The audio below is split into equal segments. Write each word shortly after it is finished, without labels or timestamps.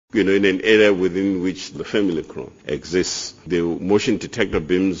in an area within which the family crown exists. The motion detector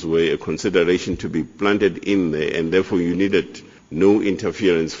beams were a consideration to be planted in there, and therefore you needed no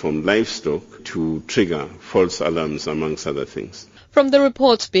interference from livestock to trigger false alarms, amongst other things. From the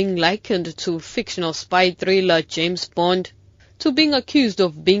reports being likened to fictional spy thriller James Bond, to being accused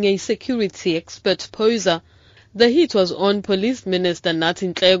of being a security expert poser, the heat was on Police Minister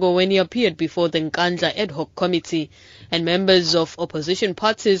Nkandla when he appeared before the Nkandla ad hoc committee, and members of opposition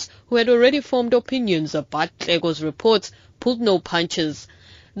parties who had already formed opinions about Nkandla's reports pulled no punches.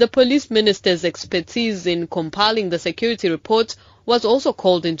 The police minister's expertise in compiling the security report was also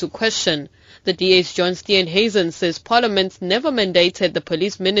called into question. The DA's John Steenhuisen says Parliament never mandated the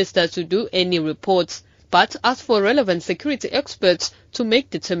police minister to do any reports, but asked for relevant security experts to make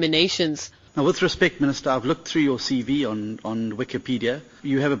determinations. Now, with respect, Minister, I've looked through your CV on Wikipedia.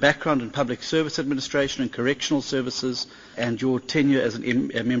 You have a background in public service administration and correctional services, and your tenure as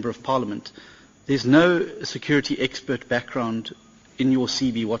a member of Parliament. There's no security expert background in your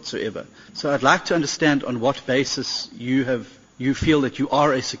CV whatsoever. So I'd like to understand on what basis you feel that you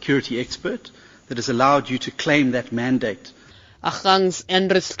are a security expert that has allowed you to claim that mandate. Agang's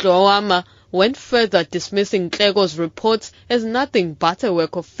Andres Tloama went further, dismissing Nkandla's reports as nothing but a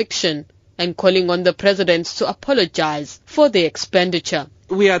work of fiction, and calling on the president to apologize for the expenditure.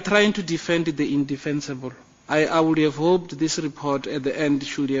 We are trying to defend the indefensible. I would have hoped this report at the end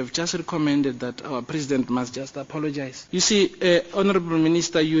should have just recommended that our president must just apologize. You see, Honorable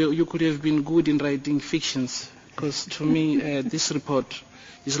Minister, you could have been good in writing fictions, because to me this report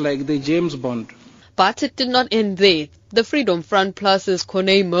is like the James Bond. But it did not end there. The Freedom Front Plus's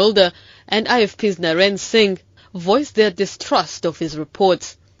Corneille Mulder and IFP's Naren Singh voiced their distrust of his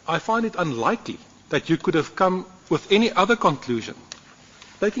reports. I find it unlikely that you could have come with any other conclusion,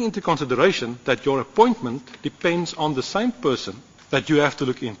 taking into consideration that your appointment depends on the same person that you have to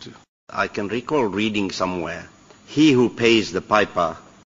look into. I can recall reading somewhere, he who pays the piper